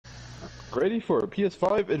Ready for a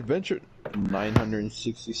PS5 adventure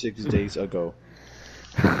 966 days ago.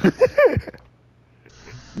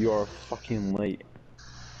 You are fucking late.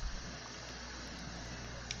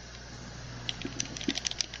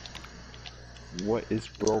 What is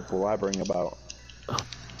bro blabbering about?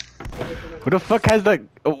 Who the fuck has that?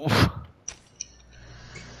 Oh.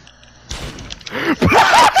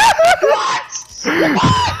 What?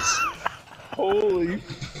 Holy.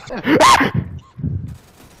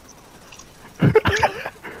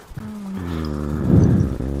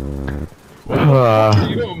 Are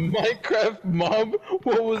you a Minecraft mob?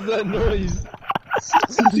 What was that noise?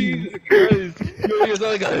 Jesus Christ. You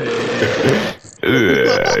sound like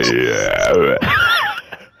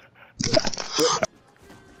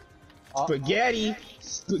Spaghetti!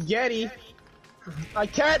 Spaghetti! I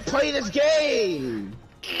can't play this game!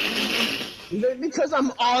 Because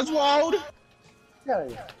I'm Oswald?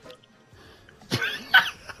 The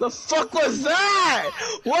fuck was that?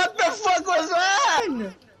 What the fuck was that?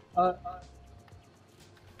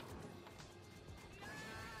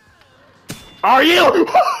 Are you?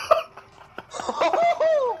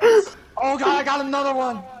 Oh god, I got another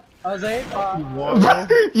one!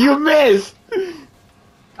 Zayl, You missed!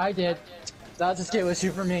 I did. That just gave a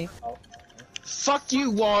shoot for me. Fuck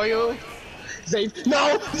you, Wario! Zayl,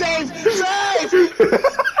 no! Zayl! Zayl!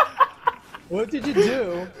 What did you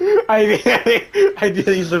do? I did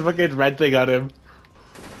use the fucking red thing on him.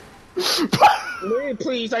 Wait,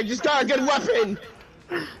 please, I just got a good weapon!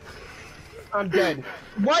 I'm dead.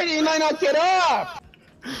 Why didn't I not get up?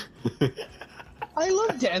 I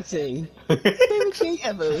love dancing. Favorite thing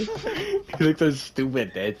ever. You look so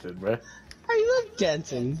stupid dancing, bro. I love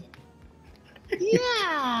dancing.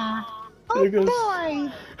 Yeah. Oh There goes-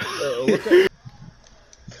 boy.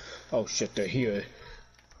 Oh shit, they're here.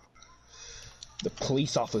 The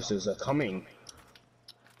police officers are coming.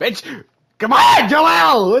 Bitch! Come on,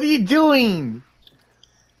 Joel! What are you doing?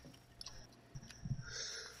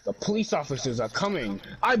 The police officers are coming.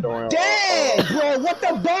 I'm dead, bro. What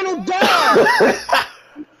the Donald Duck?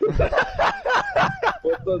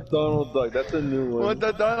 What the Donald Duck? That's a new one. What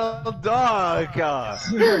the Donald Duck? That's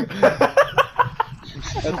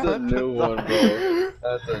a new one, bro.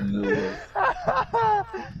 That's a new one.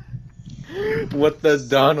 What the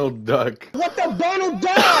Donald Duck? What the Donald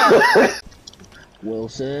Duck?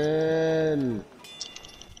 Wilson.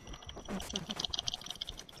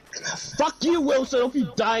 Fuck you, Wilson. Hope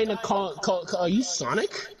you die in a car. Are you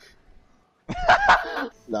Sonic?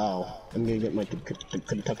 No. I'm gonna get my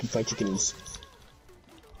Kentucky Fried Chickens.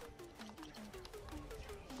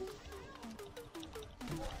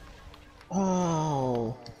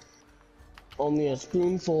 Oh. Only a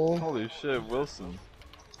spoonful. Holy shit, Wilson.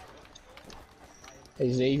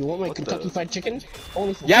 Hey Zay, you want my Kentucky Fried Chicken?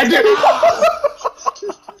 Only for Yeah, dude!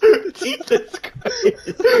 Jesus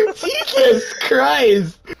Christ! Jesus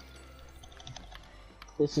Christ!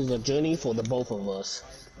 This is a journey for the both of us.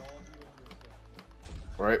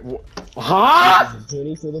 Right? Huh? It's a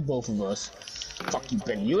journey for the both of us. Fuck you,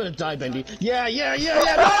 BendE. You're gonna die, BendE. Yeah!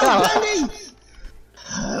 No, BendE!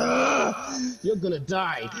 You're gonna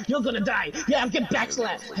die. You're gonna die. Yeah, get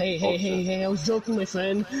backslapped. Hey, I was joking, my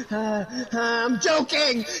friend. I'm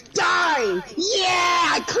joking. Die!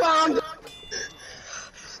 Yeah, I clowned.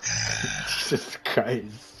 Jesus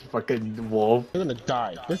Christ. Fucking wolf. You're gonna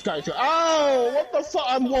die. This guy's. Oh, what the fuck?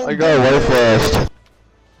 I'm won't. I got away first.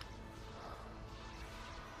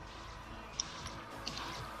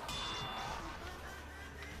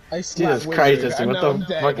 I slapped Jesus Christ, Wizard, Justin, and what now the I'm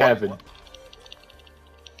dead. fuck happened?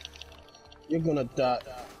 You're gonna die.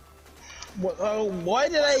 What, why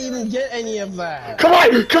did I even get any of that? Come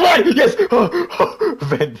on! Come on! Yes!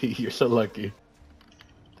 BendE, you're so lucky.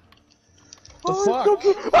 The fuck?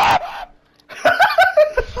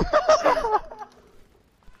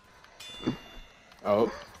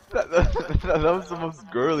 Oh. That was the most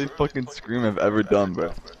girly fucking scream I've ever done,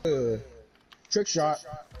 bro. Trick shot.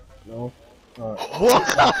 No. What?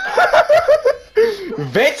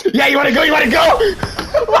 Bitch! Yeah, you wanna go? You wanna go?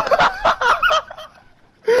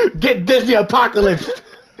 Get Disney Apocalypse!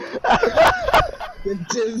 The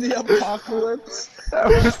Disney Apocalypse.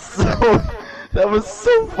 That was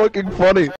so fucking funny.